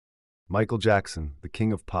Michael Jackson, the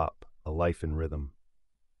king of pop, a life in rhythm.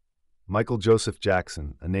 Michael Joseph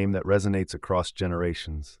Jackson, a name that resonates across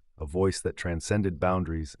generations, a voice that transcended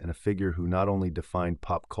boundaries, and a figure who not only defined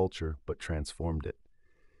pop culture but transformed it.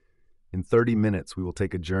 In 30 minutes, we will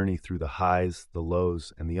take a journey through the highs, the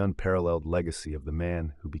lows, and the unparalleled legacy of the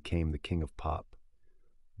man who became the king of pop.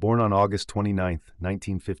 Born on August 29,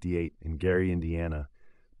 1958, in Gary, Indiana,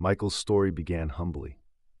 Michael's story began humbly.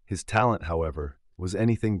 His talent, however, was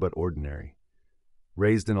anything but ordinary.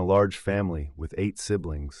 Raised in a large family with 8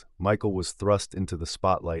 siblings, Michael was thrust into the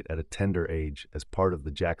spotlight at a tender age as part of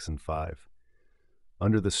the Jackson 5.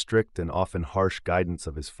 Under the strict and often harsh guidance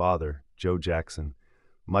of his father, Joe Jackson,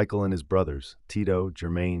 Michael and his brothers, Tito,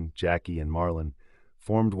 Jermaine, Jackie, and Marlon,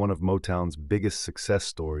 formed one of Motown's biggest success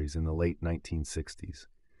stories in the late 1960s.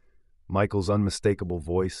 Michael's unmistakable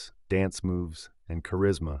voice, dance moves, and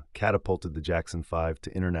charisma catapulted the Jackson 5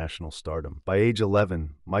 to international stardom. By age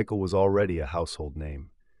 11, Michael was already a household name.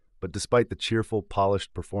 But despite the cheerful,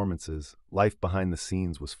 polished performances, life behind the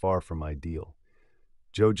scenes was far from ideal.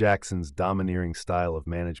 Joe Jackson's domineering style of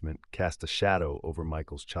management cast a shadow over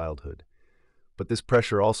Michael's childhood. But this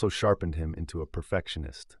pressure also sharpened him into a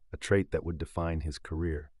perfectionist, a trait that would define his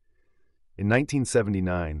career. In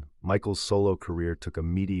 1979, Michael's solo career took a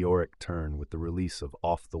meteoric turn with the release of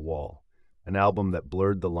Off the Wall, an album that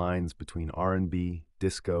blurred the lines between R&B,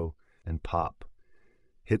 disco, and pop.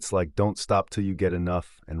 Hits like Don't Stop Till You Get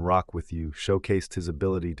Enough and Rock With You showcased his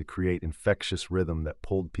ability to create infectious rhythm that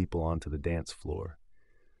pulled people onto the dance floor.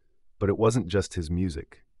 But it wasn't just his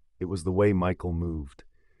music, it was the way Michael moved.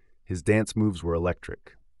 His dance moves were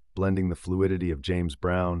electric, blending the fluidity of James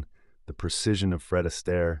Brown, the precision of Fred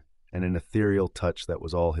Astaire, and an ethereal touch that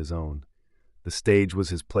was all his own. The stage was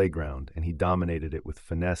his playground, and he dominated it with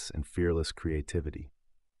finesse and fearless creativity.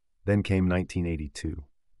 Then came 1982,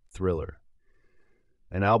 Thriller,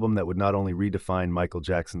 an album that would not only redefine Michael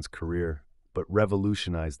Jackson's career, but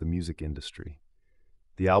revolutionize the music industry.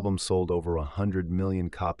 The album sold over 100 million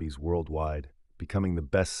copies worldwide, becoming the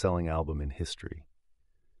best-selling album in history.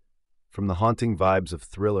 From the haunting vibes of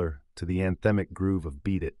Thriller to the anthemic groove of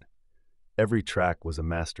Beat It, every track was a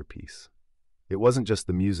masterpiece. It wasn't just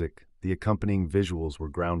the music, the accompanying visuals were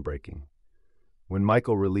groundbreaking. When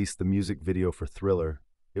Michael released the music video for Thriller,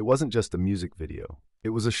 it wasn't just a music video. It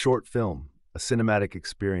was a short film, a cinematic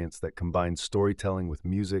experience that combined storytelling with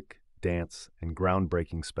music, dance, and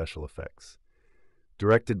groundbreaking special effects.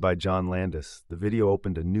 Directed by John Landis, the video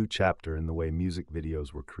opened a new chapter in the way music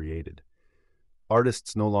videos were created.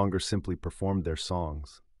 Artists no longer simply performed their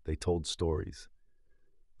songs, they told stories.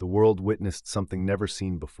 The world witnessed something never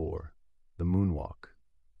seen before, the Moonwalk.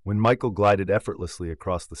 When Michael glided effortlessly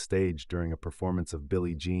across the stage during a performance of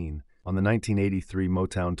BillieJean on the 1983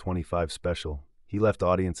 Motown 25 special, he left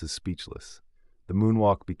audiences speechless. The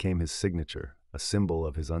Moonwalk became his signature, a symbol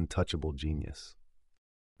of his untouchable genius.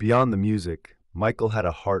 Beyond the music, Michael had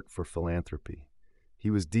a heart for philanthropy. He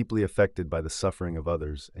was deeply affected by the suffering of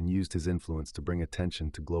others and used his influence to bring attention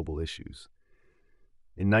to global issues.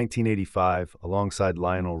 In 1985, alongside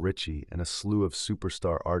Lionel Richie and a slew of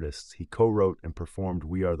superstar artists, he co-wrote and performed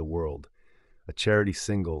 "WeAreTheWorld," a charity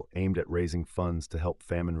single aimed at raising funds to help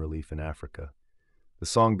famine relief in Africa. The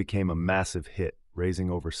song became a massive hit,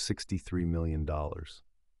 raising over $63 million.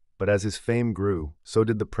 But as his fame grew, so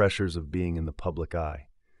did the pressures of being in the public eye.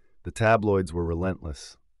 The tabloids were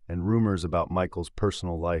relentless, and rumors about Michael's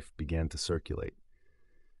personal life began to circulate.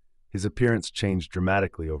 His appearance changed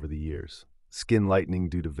dramatically over the years. Skin lightening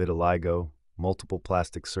due to vitiligo, multiple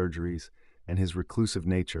plastic surgeries, and his reclusive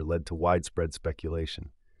nature led to widespread speculation.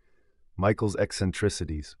 Michael's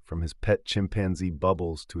eccentricities, from his pet chimpanzee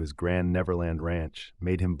Bubbles to his Grand Neverland Ranch,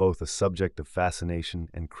 made him both a subject of fascination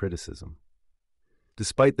and criticism.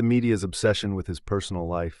 Despite the media's obsession with his personal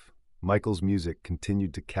life, Michael's music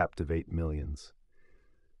continued to captivate millions.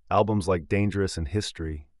 Albums like Dangerous and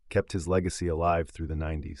History kept his legacy alive through the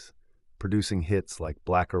 90s, producing hits like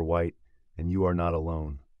Black or White and You Are Not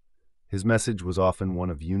Alone. His message was often one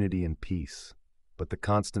of unity and peace, but the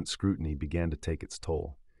constant scrutiny began to take its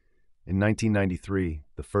toll. In 1993,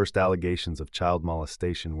 the first allegations of child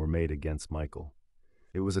molestation were made against Michael.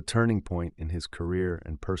 It was a turning point in his career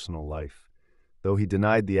and personal life. Though he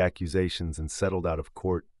denied the accusations and settled out of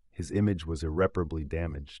court, his image was irreparably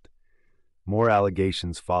damaged. More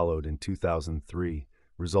allegations followed in 2003,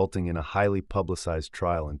 resulting in a highly publicized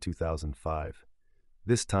trial in 2005.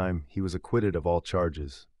 This time, he was acquitted of all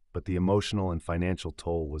charges, but the emotional and financial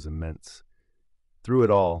toll was immense. Through it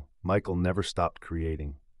all, Michael never stopped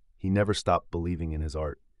creating. He never stopped believing in his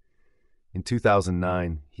art. In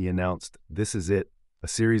 2009, he announced "ThisIsIt," a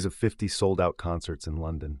series of 50 sold-out concerts in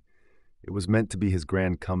London. It was meant to be his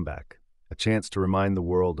grand comeback, a chance to remind the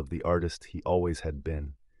world of the artist he always had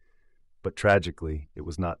been. But tragically, it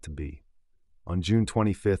was not to be. On June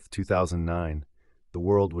 25, 2009, the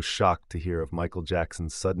world was shocked to hear of Michael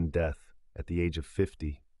Jackson's sudden death at the age of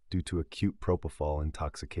 50 due to acute propofol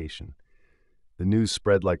intoxication. The news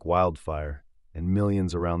spread like wildfire, and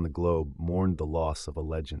millions around the globe mourned the loss of a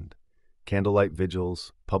legend. Candlelight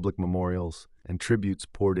vigils, public memorials, and tributes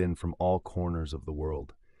poured in from all corners of the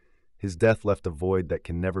world. His death left a void that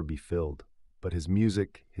can never be filled, but his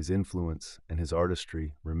music, his influence, and his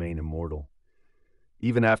artistry remain immortal.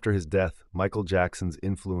 Even after his death, Michael Jackson's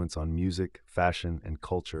influence on music, fashion, and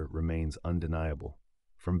culture remains undeniable.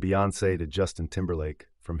 From Beyoncé to Justin Timberlake,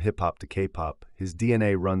 from hip-hop to K-pop, his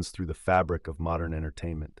DNA runs through the fabric of modern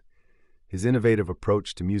entertainment. His innovative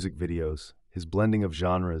approach to music videos, his blending of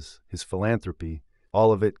genres, his philanthropy,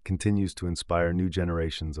 all of it continues to inspire new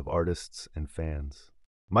generations of artists and fans.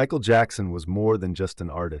 Michael Jackson was more than just an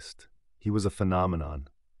artist. He was a phenomenon,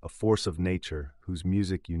 a force of nature whose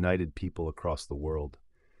music united people across the world.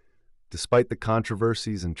 Despite the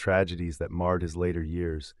controversies and tragedies that marred his later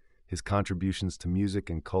years, his contributions to music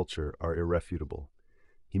and culture are irrefutable.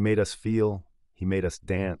 He made us feel, he made us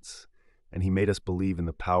dance, and he made us believe in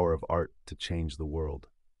the power of art to change the world.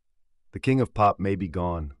 The king of pop may be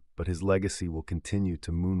gone, but his legacy will continue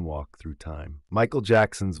to moonwalk through time. Michael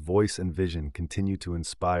Jackson's voice and vision continue to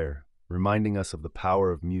inspire, reminding us of the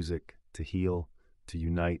power of music to heal, to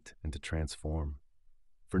unite, and to transform.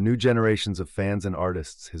 For new generations of fans and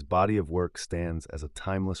artists, his body of work stands as a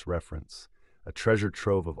timeless reference, a treasure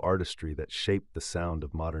trove of artistry that shaped the sound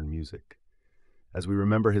of modern music. As we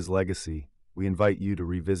remember his legacy, we invite you to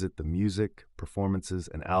revisit the music, performances,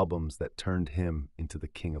 and albums that turned him into the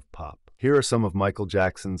king of pop. Here are some of Michael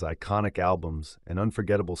Jackson's iconic albums and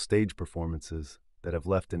unforgettable stage performances that have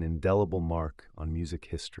left an indelible mark on music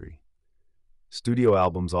history. Studio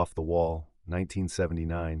albums Off the Wall,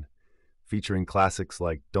 1979, featuring classics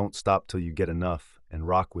like Don't Stop Till You Get Enough and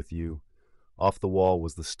Rock With You. Off the Wall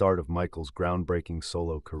was the start of Michael's groundbreaking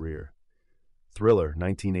solo career. Thriller,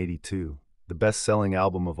 1982, the best-selling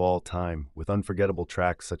album of all time, with unforgettable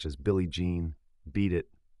tracks such as BillieJean, Beat It,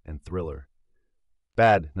 and Thriller.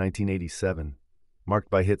 Bad, 1987, marked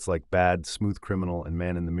by hits like Bad, Smooth Criminal, and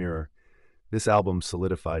Man in the Mirror. This album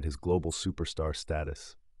solidified his global superstar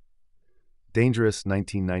status. Dangerous,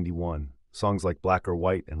 1991, songs like Black or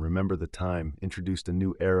White and Remember the Time introduced a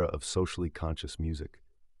new era of socially conscious music.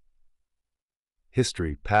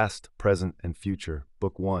 History, Past, Present, and Future,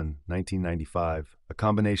 Book 1, 1995, a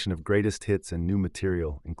combination of greatest hits and new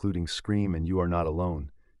material, including Scream and You Are Not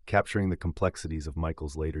Alone, capturing the complexities of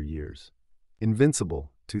Michael's later years.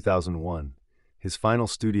 Invincible, 2001, his final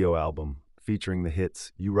studio album, featuring the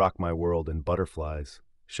hits You Rock My World and Butterflies,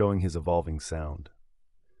 showing his evolving sound.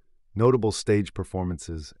 Notable stage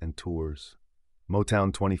performances and tours.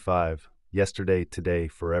 Motown 25, Yesterday, Today,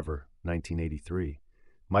 Forever, 1983.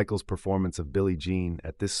 Michael's performance of BillieJean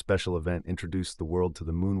at this special event introduced the world to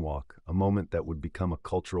the Moonwalk, a moment that would become a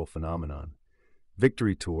cultural phenomenon.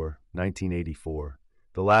 Victory Tour, 1984,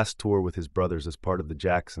 the last tour with his brothers as part of the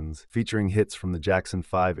Jacksons, featuring hits from the Jackson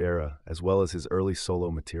 5 era as well as his early solo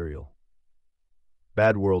material.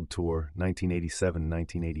 Bad World Tour,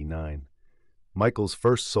 1987-1989, Michael's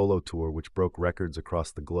first solo tour which broke records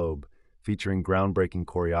across the globe, featuring groundbreaking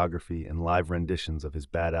choreography and live renditions of his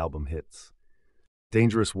BadAlbum hits.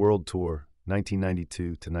 Dangerous World Tour,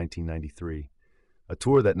 1992-1993, a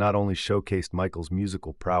tour that not only showcased Michael's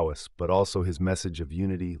musical prowess, but also his message of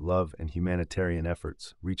unity, love, and humanitarian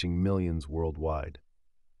efforts, reaching millions worldwide.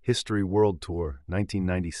 History World Tour,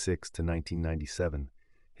 1996-1997,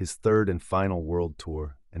 his third and final world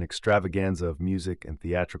tour, an extravaganza of music and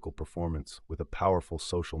theatrical performance with a powerful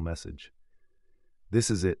social message. This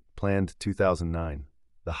Is It, planned 2009.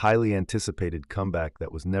 The highly anticipated comeback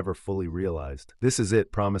that was never fully realized. This Is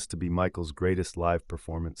It promised to be Michael's greatest live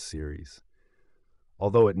performance series.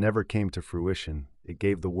 Although it never came to fruition, it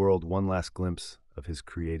gave the world one last glimpse of his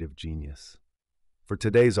creative genius. For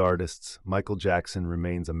today's artists, Michael Jackson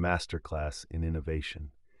remains a masterclass in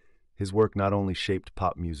innovation. His work not only shaped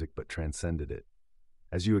pop music but transcended it.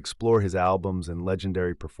 As you explore his albums and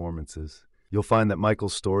legendary performances, you'll find that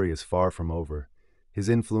Michael's story is far from over. His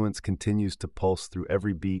influence continues to pulse through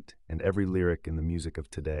every beat and every lyric in the music of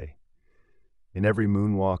today. In every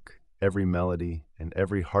moonwalk, every melody, and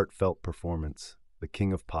every heartfelt performance, the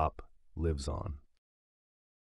king of pop lives on.